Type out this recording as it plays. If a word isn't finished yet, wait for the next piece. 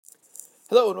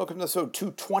Hello and welcome to episode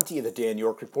 220 of the Dan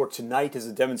York Report. Tonight is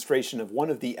a demonstration of one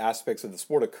of the aspects of the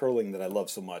sport of curling that I love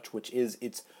so much, which is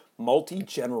its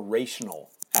multi-generational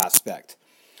aspect.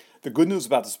 The good news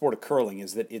about the sport of curling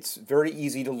is that it's very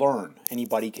easy to learn.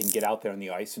 Anybody can get out there on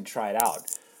the ice and try it out.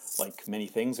 Like many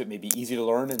things, it may be easy to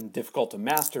learn and difficult to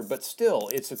master, but still,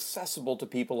 it's accessible to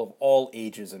people of all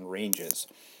ages and ranges.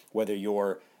 Whether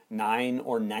you're 9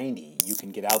 or 90, you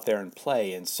can get out there and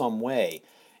play in some way.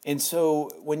 And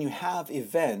so when you have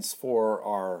events for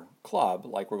our club,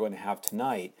 like we're going to have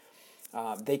tonight,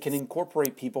 they can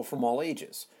incorporate people from all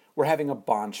ages. We're having a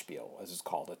Bonspiel, as it's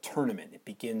called, a tournament. It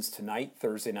begins tonight,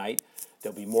 Thursday night.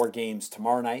 There'll be more games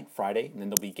tomorrow night, Friday, and then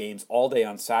there'll be games all day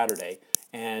on Saturday,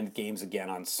 and games again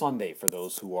on Sunday for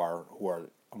those who are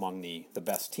among the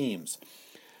best teams.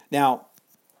 Now,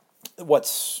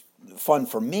 what's fun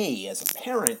for me as a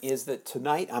parent is that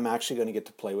tonight I'm actually going to get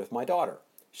to play with my daughter.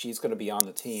 She's going to be on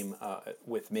the team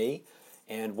with me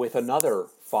and with another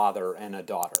father and a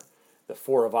daughter. The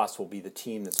four of us will be the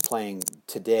team that's playing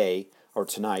today or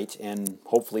tonight, and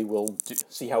hopefully we'll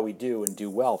see how we do and do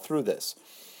well through this.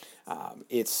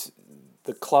 It's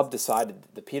the club decided,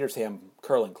 the Petersham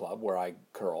Curling Club, where I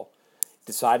curl,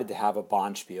 decided to have a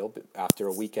Bonspiel after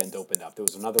a weekend opened up. There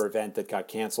was another event that got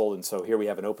canceled, and so here we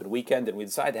have an open weekend, and we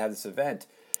decided to have this event.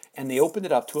 And they opened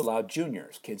it up to allow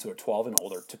juniors, kids who are 12 and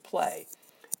older, to play.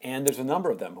 And there's a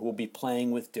number of them who will be playing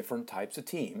with different types of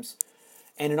teams.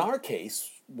 And in our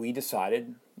case, we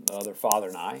decided, the other father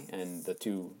and I, and the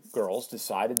two girls,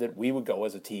 decided that we would go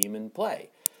as a team and play.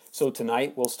 So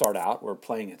tonight we'll start out, we're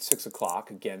playing at 6 o'clock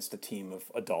against a team of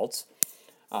adults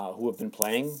who have been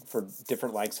playing for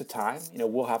different lengths of time.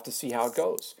 We'll have to see how it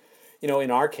goes.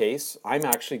 In our case, I'm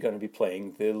actually going to be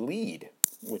playing the lead,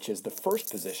 which is the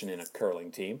first position in a curling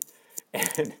team.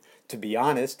 And to be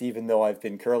honest, even though I've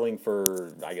been curling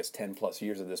for, 10 plus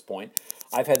years at this point,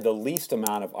 I've had the least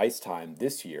amount of ice time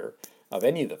this year of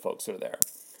any of the folks that are there.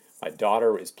 My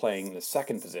daughter is playing the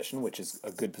second position, which is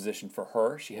a good position for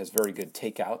her. She has very good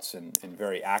takeouts and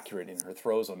very accurate in her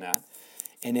throws on that.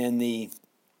 And then the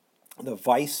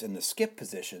vice and the skip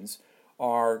positions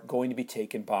are going to be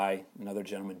taken by another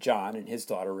gentleman, John, and his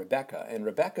daughter, Rebecca. And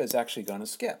Rebecca is actually going to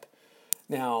skip.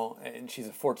 Now, and she's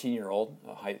a 14-year-old,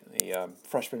 a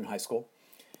freshman in high school,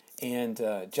 and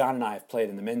John and I have played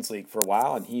in the men's league for a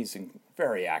while, and he's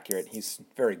very accurate. He's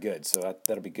very good, so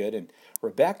that'll be good. And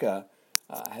Rebecca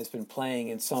has been playing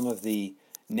in some of the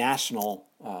national.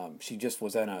 She just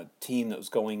was on a team that was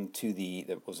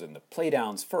that was in the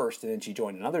playdowns first, and then she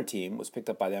joined another team, was picked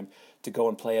up by them to go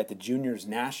and play at the juniors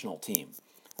national team,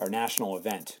 or national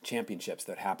event championships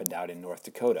that happened out in North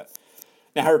Dakota.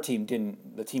 Now,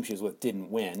 the team she was with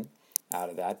didn't win out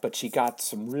of that, but she got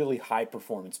some really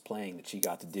high-performance playing that she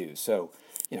got to do. So,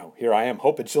 here I am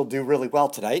hoping she'll do really well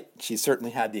tonight. She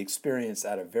certainly had the experience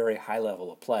at a very high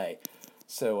level of play.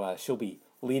 So she'll be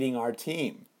leading our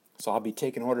team. So I'll be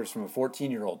taking orders from a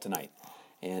 14-year-old tonight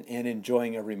and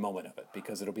enjoying every moment of it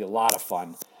because it'll be a lot of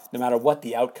fun. No matter what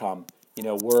the outcome,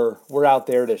 we're out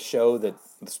there to show that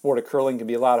the sport of curling can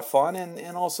be a lot of fun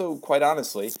and also, quite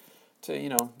honestly,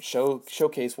 to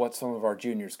showcase what some of our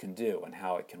juniors can do and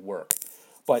how it can work.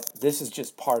 But this is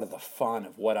just part of the fun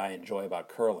of what I enjoy about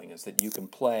curling is that you can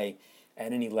play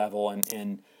at any level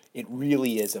and it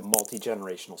really is a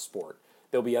multi-generational sport.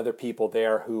 There'll be other people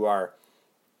there who are,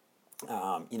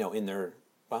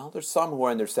 there's some who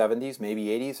are in their 70s, maybe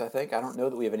 80s, I think. I don't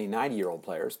know that we have any 90-year-old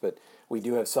players, but we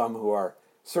do have some who are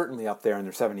certainly up there in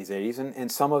their 70s, 80s,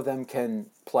 and some of them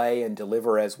can play and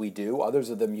deliver as we do.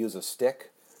 Others of them use a stick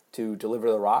to deliver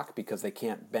the rock because they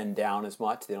can't bend down as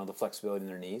much. They don't have the flexibility in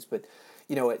their knees. But,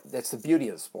 that's the beauty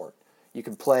of the sport. You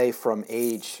can play from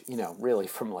age, really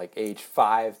from like age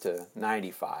 5 to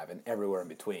 95 and everywhere in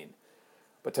between.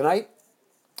 But tonight,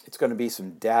 it's going to be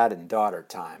some dad and daughter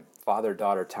time,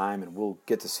 father-daughter time, and we'll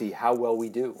get to see how well we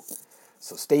do.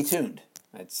 So stay tuned.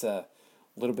 It's a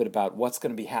little bit about what's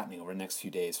going to be happening over the next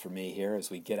few days for me here as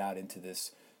we get out into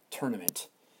this tournament,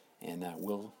 and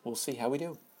we'll see how we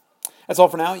do. That's all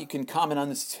for now. You can comment on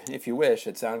this if you wish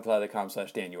at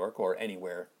soundcloud.com/Dan York or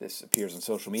anywhere this appears on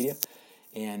social media,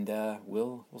 and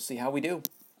we'll see how we do.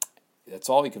 That's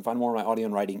all. You can find more of my audio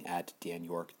and writing at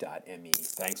danyork.me.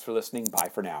 Thanks for listening. Bye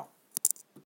for now.